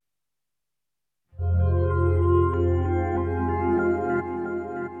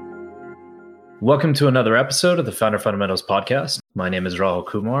Welcome to another episode of the Founder Fundamentals podcast. My name is Rahul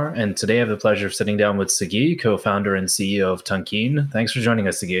Kumar, and today I have the pleasure of sitting down with Sagi, co-founder and CEO of Tonkean. Thanks for joining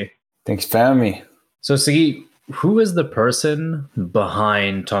us, Sagi. Thanks for having me. So, Sagi, who is the person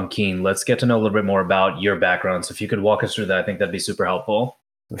behind Tonkean? Let's get to know a little bit more about your background. So if you could walk us through that, I think that'd be super helpful.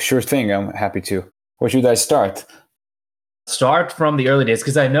 Sure thing. I'm happy to. Where should I start? Start from the early days,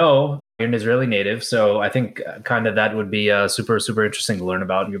 because I know you're an Israeli native. So I think kind of that would be super interesting to learn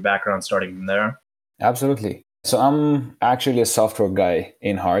about your background starting from there. Absolutely. So I'm actually a software guy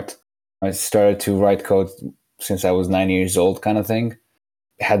in heart. I started to write code since I was 9 years old, kind of thing.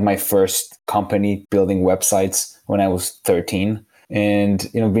 Had my first company building websites when I was 13, and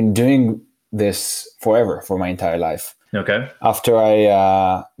been doing this forever, for my entire life. Okay. After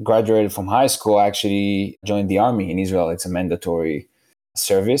I graduated from high school, I actually joined the army in Israel. It's a mandatory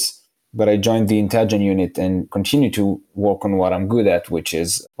service, but I joined the intelligence unit and continue to work on what I'm good at, which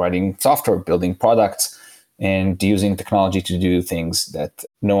is writing software, building products, and using technology to do things that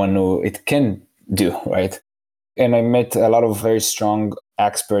no one knew it can do, right? And I met a lot of very strong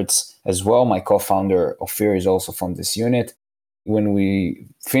experts as well. My co-founder, Ophir, is also from this unit. When we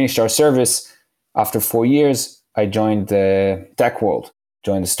finished our service, after 4 years, I joined the tech world,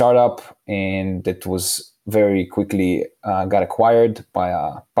 joined a startup, and that was very quickly got acquired by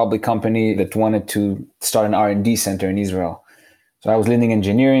a public company that wanted to start an R&D center in Israel. So I was leading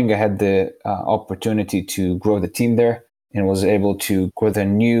engineering. I had the opportunity to grow the team there and was able to grow the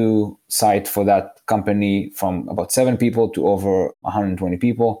new site for that company from about 7 people to over 120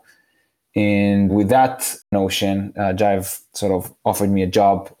 people. And with that notion, Jive sort of offered me a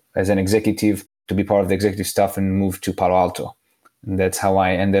job as an executive to be part of the executive staff and move to Palo Alto. And that's how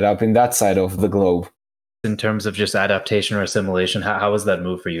I ended up in that side of the globe. In terms of just adaptation or assimilation, how was that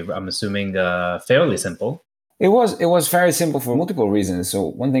move for you? I'm assuming fairly simple. It was very simple for multiple reasons. So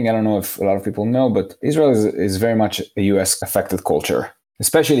one thing I don't know if a lot of people know, but Israel is very much a US affected culture,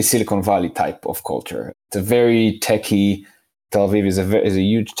 especially Silicon Valley type of culture. It's a very techy. Tel Aviv is a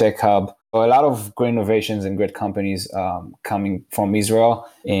huge tech hub. A lot of great innovations and great companies coming from Israel.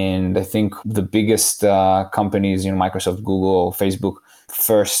 And I think the biggest companies, Microsoft, Google, Facebook,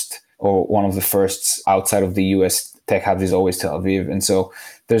 first or one of the firsts outside of the US tech hubs is always Tel Aviv. And so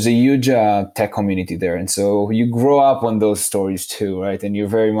there's a huge tech community there. And so you grow up on those stories too, right? And you're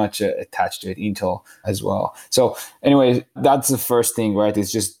very much attached to it, Intel as well. So anyway, that's the first thing, right?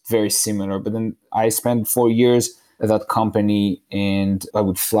 It's just very similar. But then I spent 4 years at that company, and I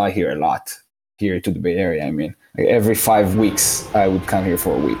would fly here a lot, here to the Bay Area. I mean, like every 5 weeks, I would come here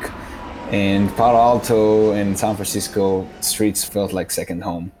for a week. And Palo Alto and San Francisco streets felt like second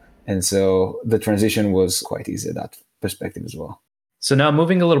home. And so the transition was quite easy at that perspective as well. So now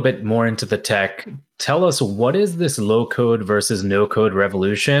moving a little bit more into the tech, tell us, what is this low code versus no code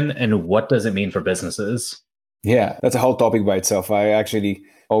revolution, and what does it mean for businesses? Yeah, that's a whole topic by itself. I actually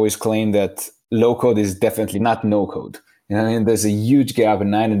always claim that low code is definitely not no code. There's a huge gap, a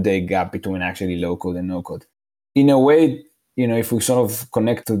 9-day gap between actually low code and no code. In a way, if we sort of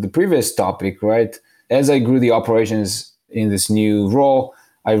connect to the previous topic, right? As I grew the operations in this new role,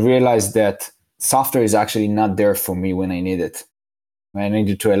 I realized that software is actually not there for me when I need it. I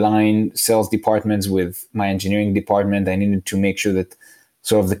needed to align sales departments with my engineering department. I needed to make sure that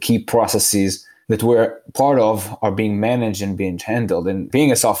sort of the key processes that we're part of are being managed and being handled. And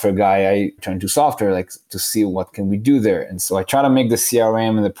being a software guy, I turn to software like to see what can we do there. And so I try to make the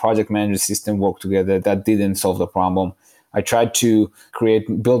CRM and the project management system work together. That didn't solve the problem. I tried to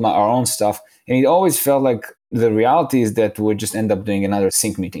build our own stuff. And it always felt like the reality is that we just end up doing another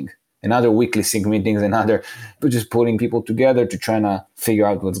sync meeting, another weekly sync meetings, we're just putting people together to try to figure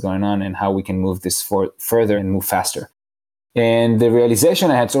out what's going on and how we can move this further and move faster. And the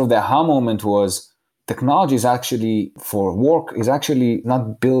realization I had, sort of the aha moment, was technology is actually for work is actually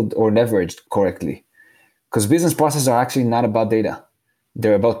not built or leveraged correctly, because business processes are actually not about data.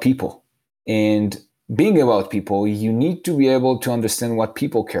 They're about people. And being about people, you need to be able to understand what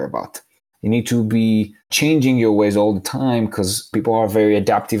people care about. You need to be changing your ways all the time, because people are very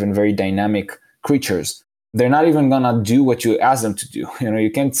adaptive and very dynamic creatures. They're not even going to do what you ask them to do. You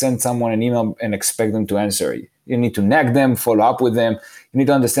can't send someone an email and expect them to answer. You need to nag them, follow up with them. You need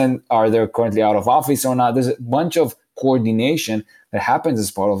to understand, are they currently out of office or not? There's a bunch of coordination that happens as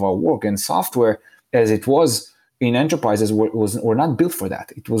part of our work. And software, as it was in enterprises, were not built for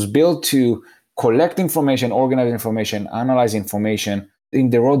that. It was built to collect information, organize information, analyze information in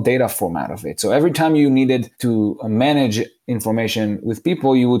the raw data format of it. So every time you needed to manage information with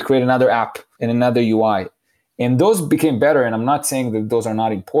people, you would create another app and another UI. And those became better. And I'm not saying that those are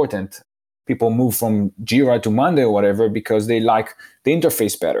not important. People move from Jira to Monday or whatever because they like the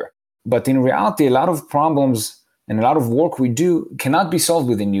interface better. But in reality, a lot of problems and a lot of work we do cannot be solved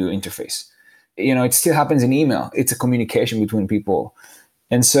with a new interface. It still happens in email. It's a communication between people.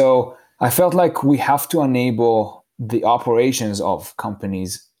 And so I felt like we have to enable the operations of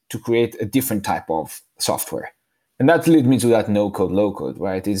companies to create a different type of software. And that led me to that no code, low code,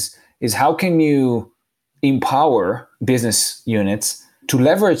 right? Is how can you empower business units to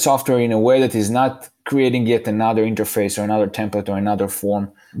leverage software in a way that is not creating yet another interface or another template or another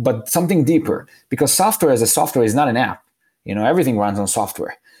form, but something deeper. Because software as a software is not an app. Everything runs on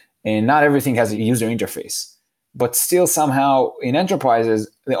software and not everything has a user interface. But still somehow in enterprises,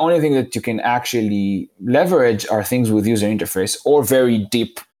 the only thing that you can actually leverage are things with user interface or very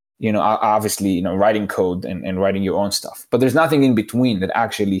deep, obviously, writing code and writing your own stuff. But there's nothing in between that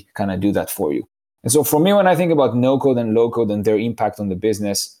actually kind of do that for you. And so for me, when I think about no code and low code and their impact on the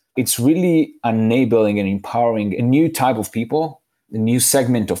business, it's really enabling and empowering a new type of people, a new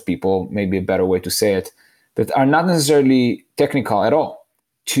segment of people, maybe a better way to say it, that are not necessarily technical at all,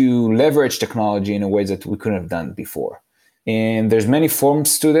 to leverage technology in a way that we couldn't have done before. And there's many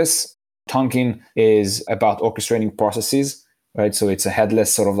forms to this. Tonkean is about orchestrating processes, right? So it's a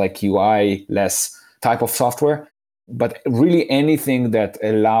headless sort of like UI-less type of software. But really anything that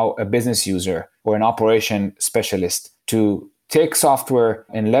allow a business user or an operation specialist to take software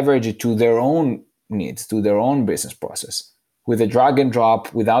and leverage it to their own needs, to their own business process with a drag and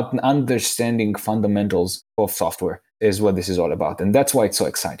drop without understanding fundamentals of software is what this is all about. And that's why it's so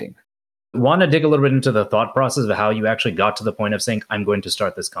exciting. I want to dig a little bit into the thought process of how you actually got to the point of saying, I'm going to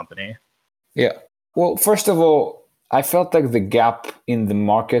start this company. Yeah. Well, first of all, I felt like the gap in the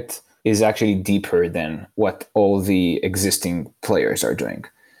market is actually deeper than what all the existing players are doing.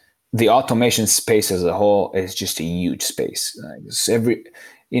 The automation space as a whole is just a huge space.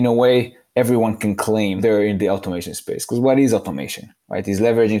 In a way, everyone can claim they're in the automation space. Because what is automation, right? It's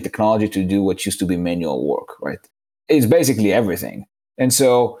leveraging technology to do what used to be manual work, right? It's basically everything. And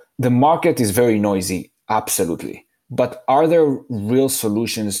so the market is very noisy, absolutely. But are there real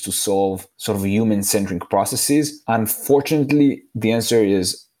solutions to solve sort of human-centric processes? Unfortunately, the answer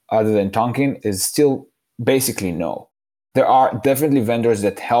is, other than Tonkean, is still basically no. There are definitely vendors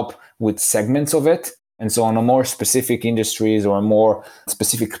that help with segments of it. And so on a more specific industries or more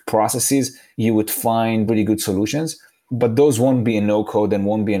specific processes, you would find really good solutions. But those won't be in no code and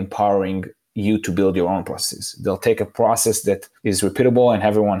won't be empowering you to build your own processes. They'll take a process that is repeatable and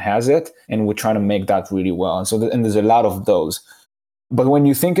everyone has it, and we try to make that really well. And so and there's a lot of those. But when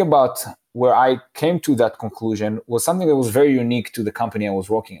you think about where I came to that conclusion was something that was very unique to the company I was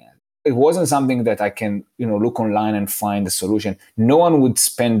working at. It wasn't something that I can, look online and find a solution. No one would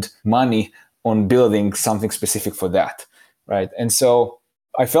spend money on building something specific for that, right? And so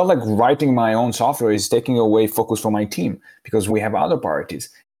I felt like writing my own software is taking away focus from my team because we have other priorities.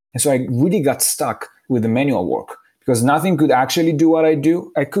 And so I really got stuck with the manual work because nothing could actually do what I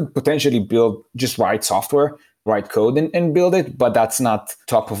do. I could potentially just write software, write code and build it, but that's not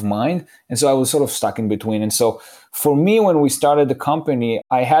top of mind. And so I was sort of stuck in between. And so for me, when we started the company,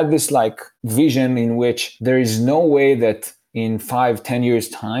 I had this vision in which there is no way that in 5-10 years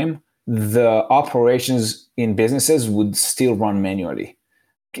time, the operations in businesses would still run manually.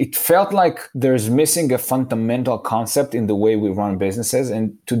 It felt like there's missing a fundamental concept in the way we run businesses.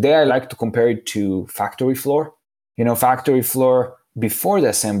 And today I like to compare it to factory floor. Factory floor before the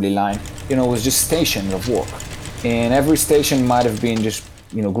assembly line, was just stations of work. And every station might have been just,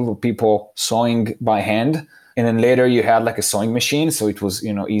 group of people sewing by hand. And then later you had a sewing machine. So it was,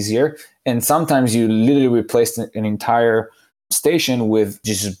 easier. And sometimes you literally replaced an entire station with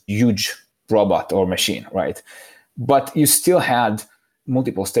just a huge robot or machine, right? But you still had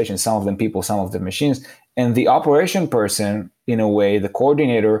multiple stations, some of them people, some of them machines. And the operation person, in a way, the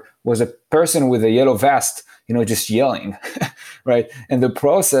coordinator was a person with a yellow vest, just yelling, right? And the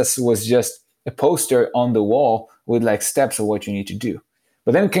process was just a poster on the wall with steps of what you need to do.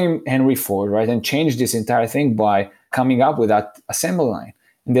 But then came Henry Ford, right? And changed this entire thing by coming up with that assembly line.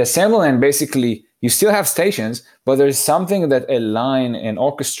 And the assembly line, basically, you still have stations, but there's something that align and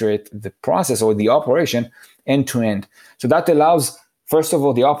orchestrate the process or the operation end to end. So that allows, first of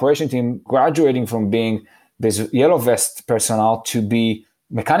all, the operation team graduating from being this yellow vest personnel to be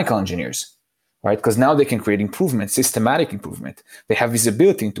mechanical engineers, right? Because now they can create improvement, systematic improvement. They have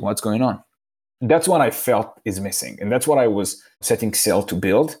visibility into what's going on. That's what I felt is missing. And that's what I was setting sail to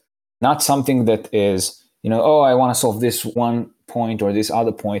build. Not something that is, I want to solve this one point or this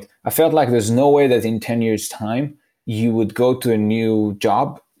other point. I felt like there's no way that in 10 years' time, you would go to a new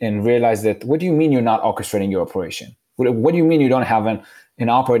job and realize that, what do you mean you're not orchestrating your operation? What do you mean you don't have an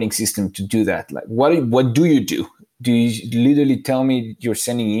operating system to do that? What do you do Do you literally tell me you're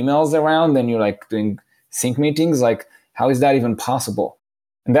sending emails around and you're like doing sync meetings? Like, how is that even possible?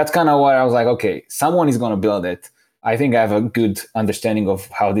 And that's kind of why I was like, okay, someone is going to build it. I think I have a good understanding of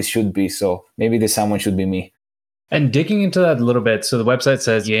how this should be. So maybe this someone should be me. And digging into that a little bit, so the website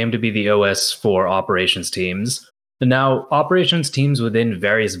says you aim to be the OS for operations teams. Now, operations teams within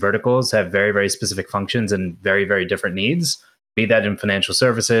various verticals have very, very specific functions and very, very different needs, be that in financial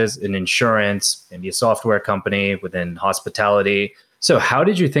services, in insurance, maybe a software company, within hospitality. So how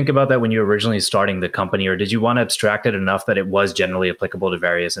did you think about that when you were originally starting the company, or did you want to abstract it enough that it was generally applicable to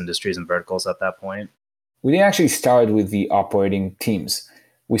various industries and verticals at that point? We didn't actually start with the operating teams.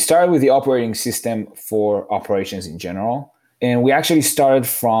 We started with the operating system for operations in general. And we actually started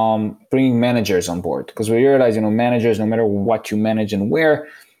from bringing managers on board because we realized, managers, no matter what you manage and where,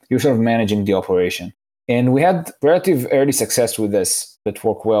 you're sort of managing the operation. And we had relative early success with this that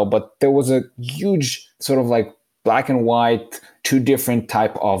worked well, but there was a huge sort of like black and white, two different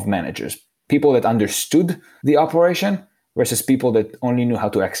type of managers. People that understood the operation versus people that only knew how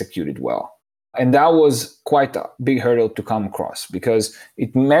to execute it well. And that was quite a big hurdle to come across because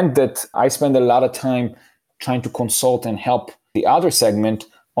it meant that I spent a lot of time trying to consult and help the other segment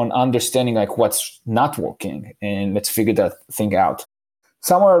on understanding like what's not working and let's figure that thing out.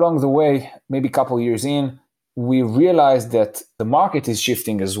 Somewhere along the way, maybe a couple of years in, we realized that the market is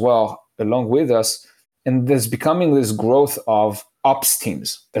shifting as well along with us. And there's becoming this growth of ops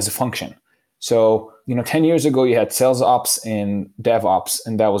teams as a function. So, 10 years ago, you had sales ops and dev ops,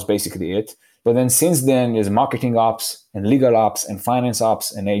 and that was basically it. But then since then, there's marketing ops and legal ops and finance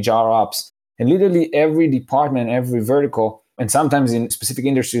ops and HR ops. And literally every department, every vertical, and sometimes in specific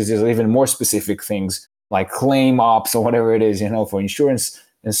industries, there's even more specific things like claim ops or whatever it is, for insurance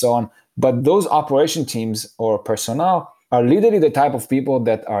and so on. But those operation teams or personnel are literally the type of people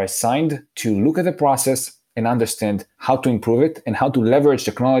that are assigned to look at the process and understand how to improve it and how to leverage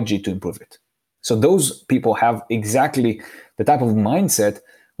technology to improve it. So those people have exactly the type of mindset,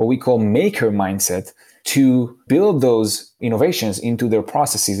 what we call maker mindset, to build those innovations into their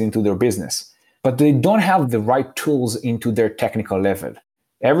processes, into their business. But they don't have the right tools into their technical level.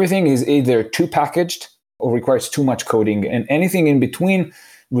 Everything is either too packaged or requires too much coding, and anything in between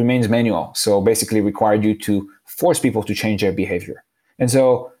remains manual. So basically required you to force people to change their behavior. And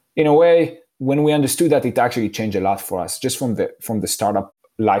so in a way, when we understood that, it actually changed a lot for us just from the startup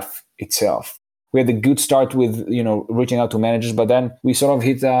life itself. We had a good start with, reaching out to managers, but then we sort of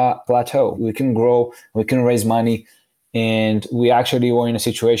hit a plateau. We couldn't grow, we couldn't raise money. And we actually were in a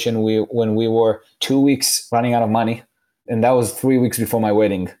situation when we were 2 weeks running out of money. And that was 3 weeks before my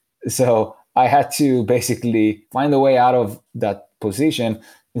wedding. So I had to basically find a way out of that position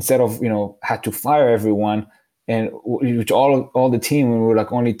instead of, had to fire everyone. And which all the team, we were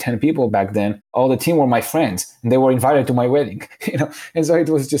like only 10 people back then, all the team were my friends and they were invited to my wedding, And so it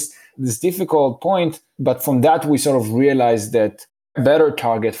was just this difficult point. But from that, we sort of realized that a better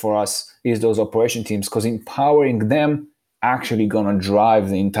target for us is those operation teams because empowering them actually going to drive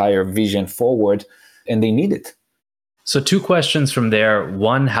the entire vision forward and they need it. So 2 questions from there.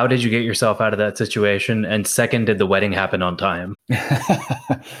 One, how did you get yourself out of that situation? And second, did the wedding happen on time?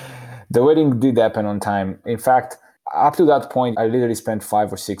 The wedding did happen on time. In fact, up to that point, I literally spent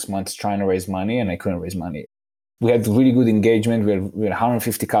 5 or 6 months trying to raise money and I couldn't raise money. We had really good engagement. We had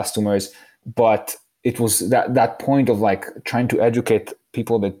 150 customers, but it was that point of like trying to educate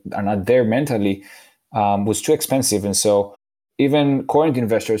people that are not there mentally was too expensive. And so even current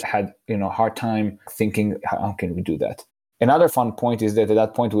investors had a hard time thinking, how can we do that? Another fun point is that at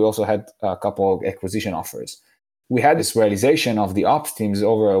that point, we also had a couple of acquisition offers. We had this realization of the ops teams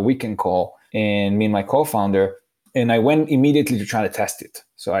over a weekend call, and me and my co-founder, and I went immediately to try to test it.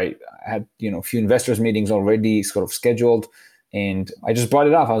 So I had, a few investors meetings already sort of scheduled, and I just brought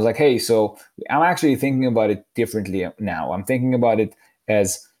it up. I was like, hey, so I'm actually thinking about it differently now. I'm thinking about it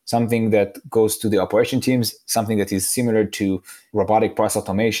as something that goes to the operation teams, something that is similar to robotic process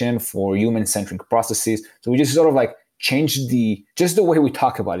automation for human-centric processes. So we just sort of like changed the way we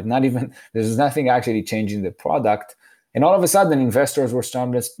talk about it. There's nothing actually changing the product. And all of a sudden, investors were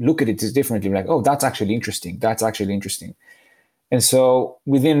starting to look at it differently. Like, oh, that's actually interesting. That's actually interesting. And so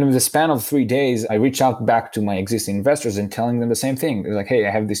within the span of 3 days, I reached out back to my existing investors and telling them the same thing. They're like, hey,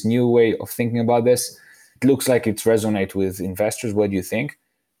 I have this new way of thinking about this. It looks like it resonates with investors. What do you think?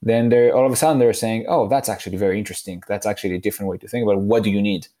 Then all of a sudden they're saying, oh, that's actually very interesting. That's actually a different way to think about it. What do you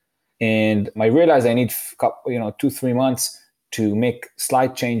need? And I realized I need 2-3 months to make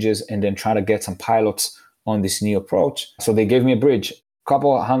slight changes and then try to get some pilots on this new approach. So they gave me a bridge,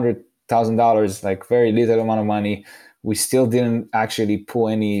 $200,000, like very little amount of money. We still didn't actually pull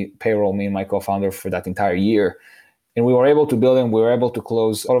any payroll, me and my co-founder, for that entire year. And we were able to build them. We were able to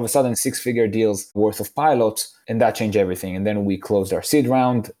close all of a sudden 6-figure deals worth of pilots, and that changed everything. And then we closed our seed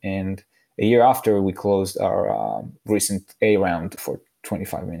round, and a year after we closed our recent A round for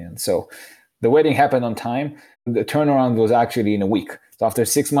 25 million. So the wedding happened on time. The turnaround was actually in a week. So after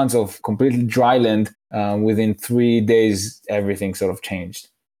 6 months of completely dry land, within 3 days, everything sort of changed.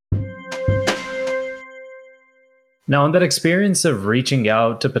 Now, in that experience of reaching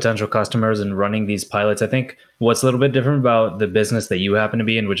out to potential customers and running these pilots, I think what's a little bit different about the business that you happen to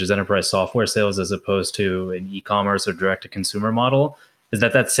be in, which is enterprise software sales as opposed to an e-commerce or direct-to-consumer model, is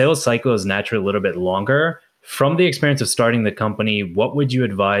that sales cycle is naturally a little bit longer. From the experience of starting the company, what would you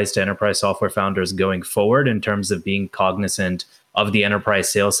advise to enterprise software founders going forward in terms of being cognizant of the enterprise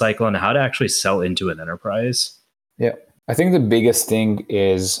sales cycle and how to actually sell into an enterprise? Yeah, I think the biggest thing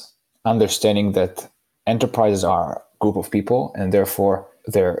is understanding that enterprises are a group of people, and therefore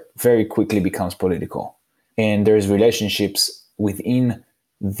they're very quickly becomes political. And there's relationships within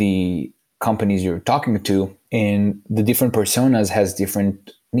the companies you're talking to, and the different personas has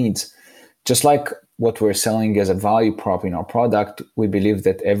different needs. Just like what we're selling as a value prop in our product, we believe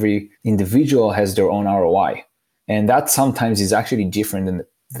that every individual has their own ROI. And that sometimes is actually different than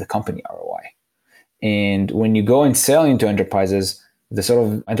the company ROI. And when you go and sell into enterprises, the sort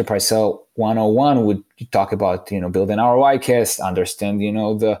of enterprise sell 101 would talk about, build an ROI case, understand,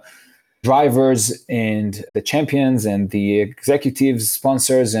 the drivers and the champions and the executives,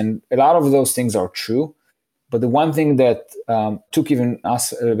 sponsors, and a lot of those things are true. But the one thing that took even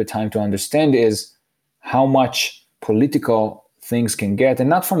us a little bit of time to understand is how much political things can get, and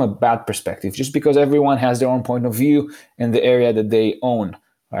not from a bad perspective, just because everyone has their own point of view in the area that they own,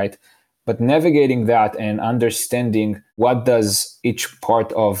 right? But navigating that and understanding what does each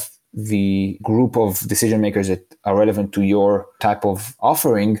part of the group of decision makers that are relevant to your type of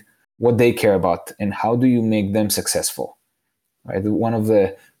offering, what they care about, and how do you make them successful, right? One of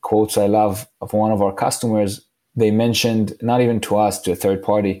the quotes I love of one of our customers, they mentioned, not even to us, to a third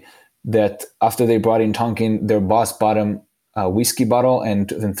party, that after they brought in Tonkin, their boss bought them a whiskey bottle and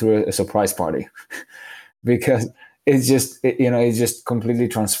then threw a surprise party because it just completely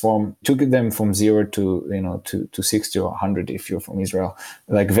transformed, took them from 0 to 60 or 100 if you're from Israel,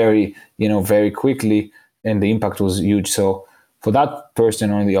 like very quickly, and the impact was huge. So for that person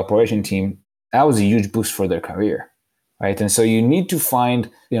on the operation team, that was a huge boost for their career, right? And so you need to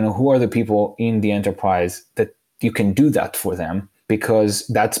find, who are the people in the enterprise that you can do that for them, because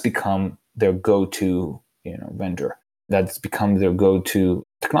that's become their go-to, vendor. That's become their go-to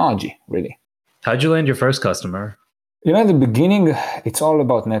technology, really. How'd you land your first customer? At the beginning, it's all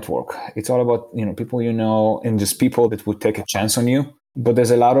about network. It's all about, people and just people that would take a chance on you. But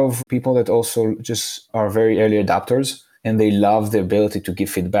there's a lot of people that also just are very early adopters, and they love the ability to give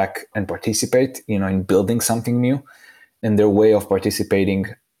feedback and participate, in building something new. And their way of participating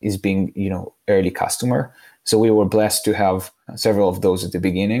is being, early customer. So we were blessed to have several of those at the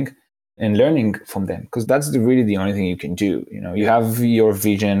beginning and learning from them, because that's really the only thing you can do. You have your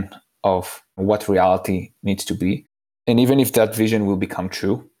vision of what reality needs to be. And even if that vision will become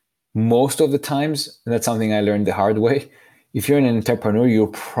true, most of the times, and that's something I learned the hard way, if you're an entrepreneur, you're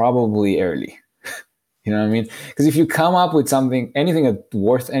probably early. You know what I mean? Because if you come up with something, anything that's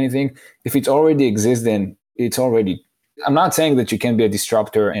worth anything, if it already exists, then it's already... I'm not saying that you can be a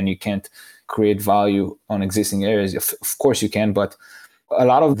disruptor and you can't create value on existing areas. Of course you can, but a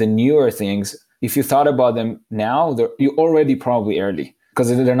lot of the newer things, if you thought about them now, you're already probably early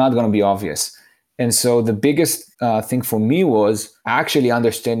because they're not going to be obvious. And so the biggest thing for me was actually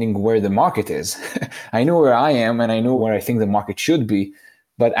understanding where the market is. I knew where I am and I knew where I think the market should be,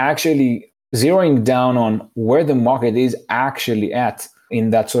 but actually zeroing down on where the market is actually at in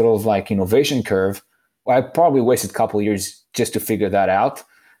that sort of like innovation curve, I probably wasted a couple of years just to figure that out.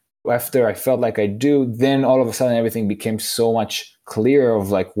 After I felt like I do, then all of a sudden everything became so much clearer of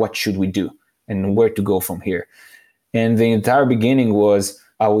like, what should we do and where to go from here? And the entire beginning was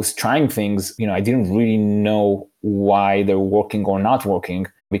I was trying things, I didn't really know why they're working or not working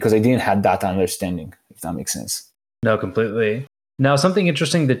because I didn't have that understanding, if that makes sense. No, completely. Now, something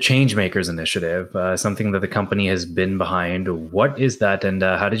interesting, the Changemakers initiative, something that the company has been behind. What is that, and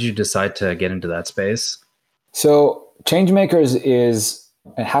how did you decide to get into that space? So Changemakers is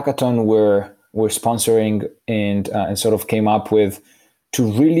a hackathon where we're sponsoring and sort of came up with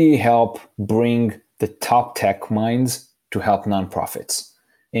to really help bring the top tech minds to help nonprofits.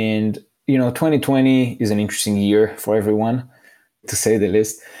 And, 2020 is an interesting year for everyone, to say the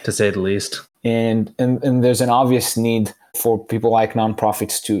least. To say the least. And there's an obvious need for people like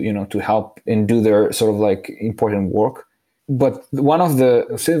nonprofits to, to help and do their sort of like important work. But one of the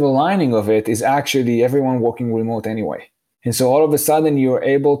silver lining of it is actually everyone working remote anyway. And so all of a sudden you're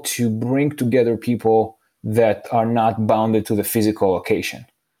able to bring together people that are not bounded to the physical location.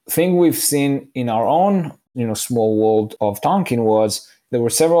 Thing we've seen in our own, small world of Tonkin was there were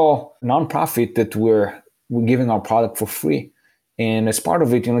several nonprofit that were giving our product for free. And as part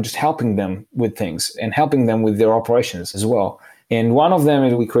of it, just helping them with things and helping them with their operations as well. And one of them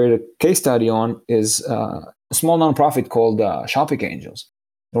that we created a case study on is a small nonprofit called Shopping Angels.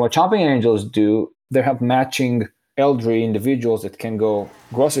 And what Shopping Angels do, they have matching elderly individuals that can go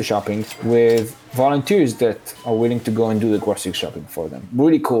grocery shopping with volunteers that are willing to go and do the grocery shopping for them.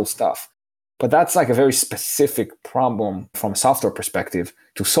 Really cool stuff. But that's like a very specific problem from a software perspective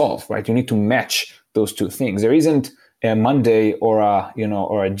to solve, right? You need to match those two things. There isn't a Monday or a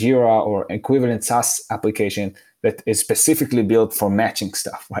Jira or equivalent SaaS application that is specifically built for matching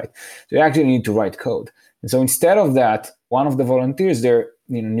stuff, right? So you actually need to write code. And so instead of that, one of the volunteers there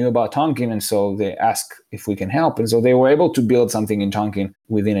knew about Tonkin, and so they asked if we can help. And so they were able to build something in Tonkin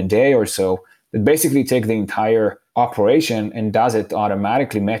within a day or so that basically take the entire operation and does it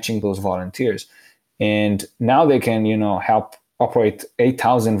automatically, matching those volunteers. And now they can, help operate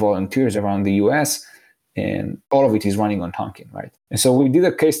 8,000 volunteers around the US, and all of it is running on Tonkin, right? And so we did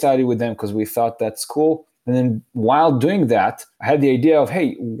a case study with them because we thought that's cool. And then while doing that, I had the idea of,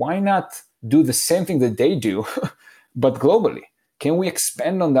 hey, why not do the same thing that they do, but globally? Can we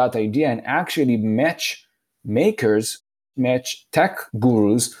expand on that idea and actually match makers, match tech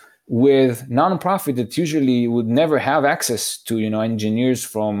gurus with nonprofit that usually would never have access to, engineers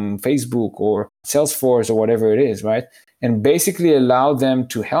from Facebook or Salesforce or whatever it is, right? And basically allow them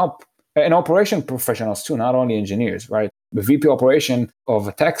to help, and operation professionals too, not only engineers, right? The VP operation of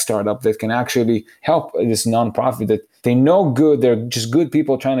a tech startup that can actually help this nonprofit that they know good, they're just good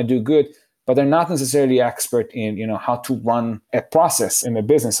people trying to do good, but they're not necessarily expert in, how to run a process in a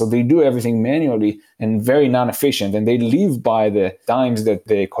business. So they do everything manually and very non-efficient, and they live by the dimes that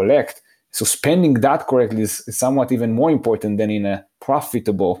they collect. So spending that correctly is somewhat even more important than in a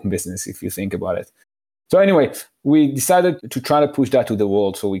profitable business, if you think about it. So anyway, we decided to try to push that to the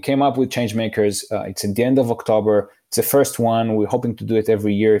world. So we came up with Changemakers. It's at the end of October. It's the first one. We're hoping to do it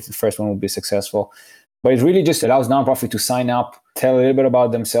every year if the first one will be successful. But it really just allows nonprofit to sign up, tell a little bit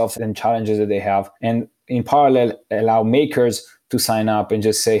about themselves and challenges that they have, and in parallel, allow makers to sign up and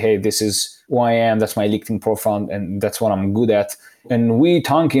just say, hey, this is who I am, that's my LinkedIn profile, and that's what I'm good at. And we,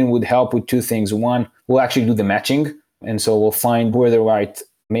 Tonkin, would help with two things. One, we'll actually do the matching. And so we'll find who are the right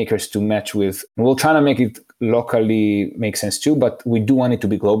makers to match with. We'll try to make it locally make sense too, but we do want it to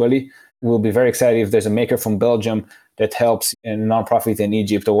be globally. We'll be very excited if there's a maker from Belgium that helps a nonprofit in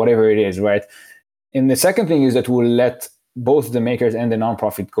Egypt or whatever it is, right? And the second thing is that we'll let both the makers and the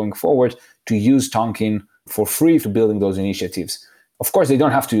nonprofit going forward to use Tonkin for free for building those initiatives. Of course, they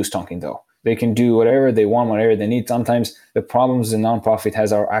don't have to use Tonkin though. They can do whatever they want, whatever they need. Sometimes the problems the nonprofit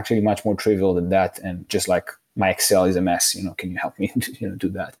has are actually much more trivial than that. And just like my Excel is a mess, can you help me do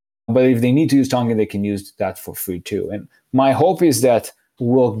that? But if they need to use Tonkin, they can use that for free too. And my hope is that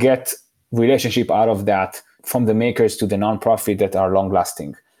we'll get relationship out of that from the makers to the nonprofit that are long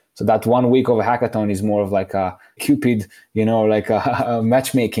lasting. So that 1 week of a hackathon is more of like a Cupid, like a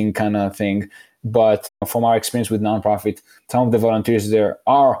matchmaking kind of thing. But from our experience with nonprofit, some of the volunteers there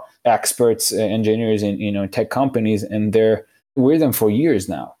are experts, engineers in tech companies, and they're with them for years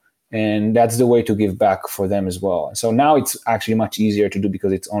now. And that's the way to give back for them as well. So now it's actually much easier to do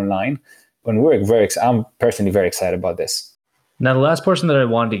because it's online. And I'm personally very excited about this. Now, the last portion that I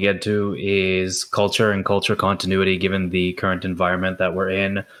wanted to get to is culture and culture continuity, given the current environment that we're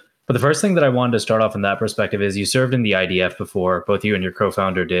in. But the first thing that I wanted to start off in that perspective is you served in the IDF before, both you and your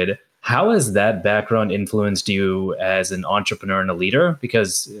co-founder did. How has that background influenced you as an entrepreneur and a leader?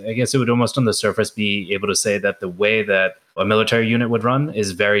 Because I guess it would almost on the surface be able to say that the way that a military unit would run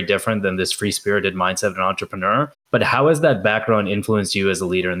is very different than this free-spirited mindset of an entrepreneur. But how has that background influenced you as a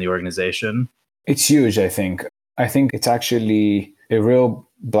leader in the organization? It's huge, I think. I think it's actually a real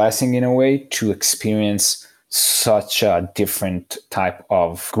blessing in a way to experience such a different type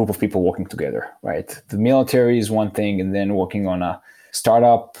of group of people working together, right? The military is one thing, and then working on a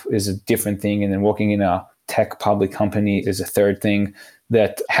startup is a different thing, and then working in a tech public company is a third thing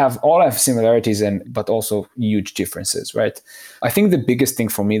that all have similarities but also huge differences, right? I think the biggest thing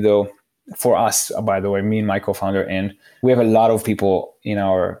for me though, for us, by the way, me and my co-founder, and we have a lot of people in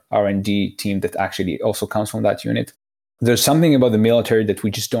our R&D team that actually also comes from that unit. There's something about the military that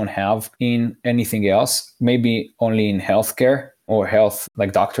we just don't have in anything else, maybe only in healthcare or health,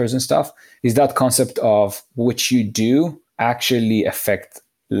 like doctors and stuff, is that concept of what you do actually affect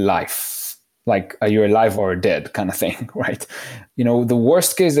life. like you're alive or dead kind of thing, right? The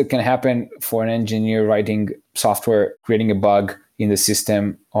worst case that can happen for an engineer writing software, creating a bug in the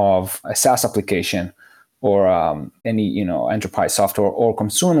system of a SaaS application or any enterprise software or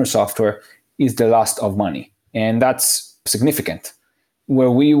consumer software is the loss of money, and that's significant.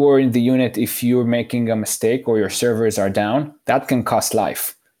 Where we were in the unit, if you're making a mistake or your servers are down, that can cost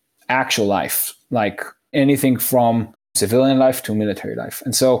life, actual life, like anything from civilian life to military life.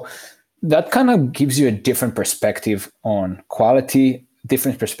 And so that kind of gives you a different perspective on quality,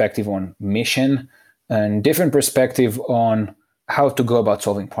 different perspective on mission, and different perspective on how to go about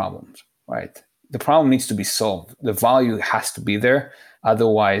solving problems, right? The problem needs to be solved. The value has to be there.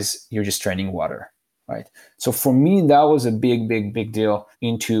 Otherwise, you're just treading water, right? So for me, that was a big, big, big deal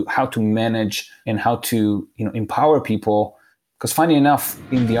into how to manage and how to empower people. Because funny enough,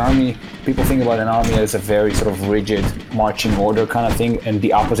 in the army, people think about an army as a very sort of rigid marching order kind of thing, and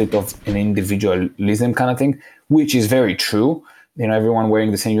the opposite of an individualism kind of thing, which is very true. Everyone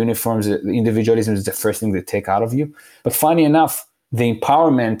wearing the same uniforms, individualism is the first thing they take out of you. But funny enough, the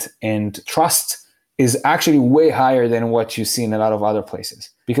empowerment and trust is actually way higher than what you see in a lot of other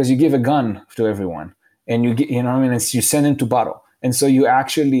places, because you give a gun to everyone and you send them to battle. And so you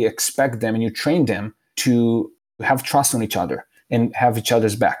actually expect them and you train them to have trust on each other and have each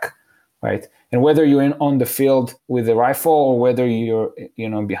other's back, right? And whether you're on the field with a rifle or whether you're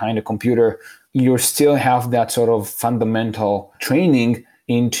behind a computer, you still have that sort of fundamental training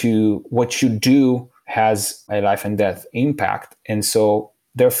into what you do has a life and death impact. And so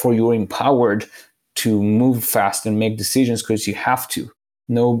therefore you're empowered to move fast and make decisions because you have to.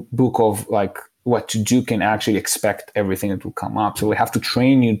 No book of like what to do can actually expect everything that will come up. So we have to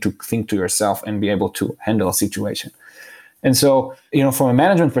train you to think to yourself and be able to handle a situation. And so, from a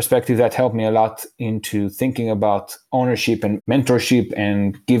management perspective, that helped me a lot into thinking about ownership and mentorship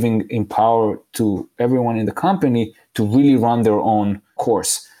and giving empower to everyone in the company to really run their own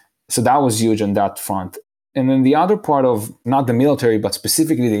course. So that was huge on that front. And then the other part of not the military, but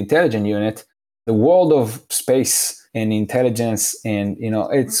specifically the intelligence unit, the world of space and intelligence, and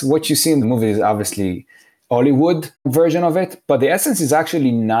it's what you see in the movie is obviously Hollywood version of it, but the essence is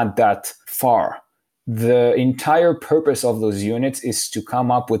actually not that far. The entire purpose of those units is to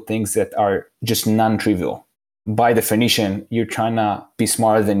come up with things that are just non-trivial. By definition, you're trying to be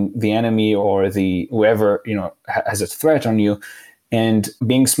smarter than the enemy or the whoever has a threat on you. And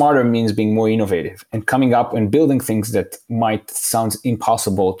being smarter means being more innovative and coming up and building things that might sound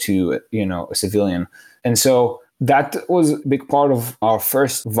impossible to a civilian. And so that was a big part of our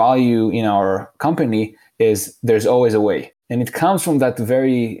first value in our company is there's always a way. And it comes from that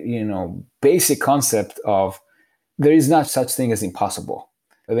very, basic concept of there is not such thing as impossible.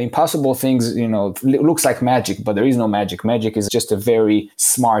 The impossible things, looks like magic, but there is no magic. Magic is just a very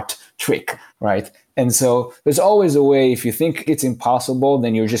smart trick, right? And so there's always a way. If you think it's impossible,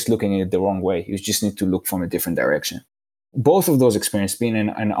 then you're just looking at it the wrong way. You just need to look from a different direction. Both of those experiences, being in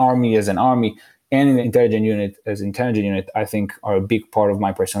an army as an army and in the intelligence unit as an intelligence unit, I think are a big part of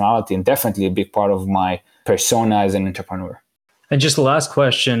my personality and definitely a big part of my persona as an entrepreneur. And just the last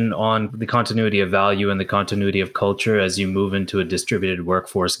question on the continuity of value and the continuity of culture as you move into a distributed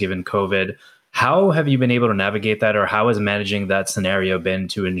workforce given COVID. How have you been able to navigate that, or how has managing that scenario been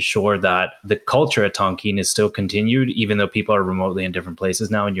to ensure that the culture at Tonkean is still continued, even though people are remotely in different places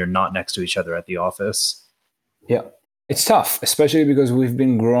now and you're not next to each other at the office? Yeah, it's tough, especially because we've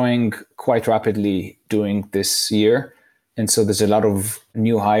been growing quite rapidly during this year. And so there's a lot of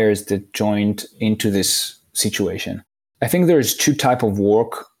new hires that joined into this situation. I think there's two types of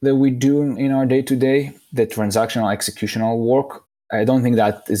work that we do in our day-to-day, the transactional executional work. I don't think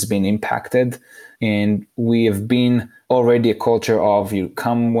that has been impacted. And we have been already a culture of you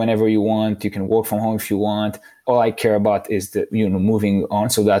come whenever you want, you can work from home if you want. All I care about is the moving on.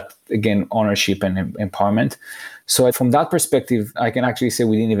 So that, again, ownership and empowerment. So from that perspective, I can actually say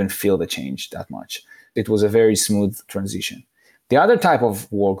we didn't even feel the change that much. It was a very smooth transition. The other type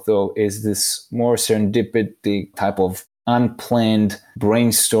of work, though, is this more serendipity type of unplanned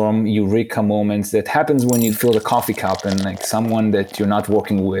brainstorm eureka moments that happens when you fill the coffee cup and like someone that you're not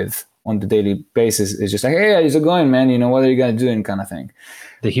working with on the daily basis is just like, hey, how's it going, man? What are you going to do? Kind of thing.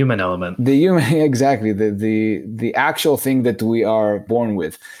 The human element. The human, exactly. The actual thing that we are born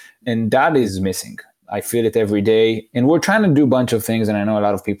with. And that is missing. I feel it every day. And we're trying to do a bunch of things. And I know a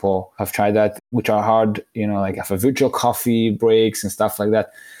lot of people have tried that, which are hard, like have a virtual coffee breaks and stuff like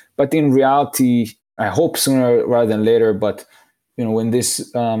that. But in reality, I hope sooner rather than later, but when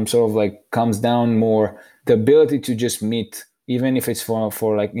this sort of like comes down more, the ability to just meet, even if it's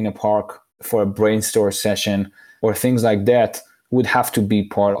for like in a park for a brainstorm session or things like that, would have to be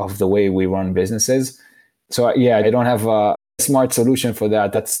part of the way we run businesses. So yeah, I don't have a smart solution for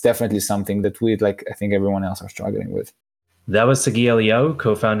that. That's definitely something that we, like, I think everyone else are struggling with. That was Sagi Eliyahu,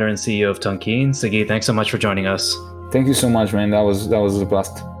 co-founder and CEO of Tonkean. Sagi, thanks so much for joining us. Thank you so much, man. That was a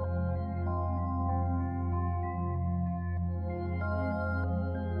blast.